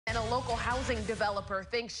And a local housing developer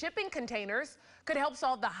thinks shipping containers could help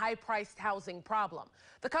solve the high-priced housing problem.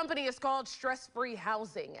 The company is called Stress-Free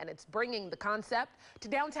Housing, and it's bringing the concept to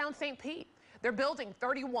downtown St. Pete. They're building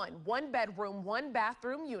 31 one-bedroom,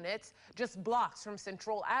 one-bathroom units just blocks from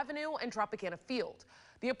Central Avenue and Tropicana Field.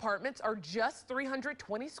 The apartments are just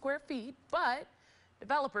 320 square feet, but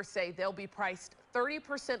developers say they'll be priced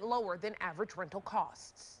 30% lower than average rental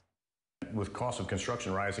costs. With cost of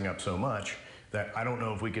construction rising up so much that I don't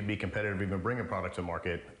know if we could be competitive even bring a product to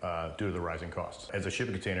market due to the rising costs. As a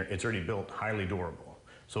shipping container, it's already built highly durable.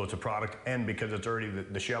 So it's a product, and because it's already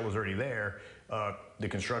the shell is already there, the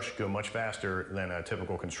construction go much faster than a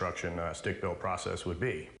typical construction stick-built process would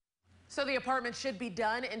be. So the apartment should be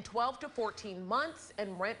done in 12 to 14 months,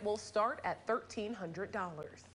 and rent will start at $1,300.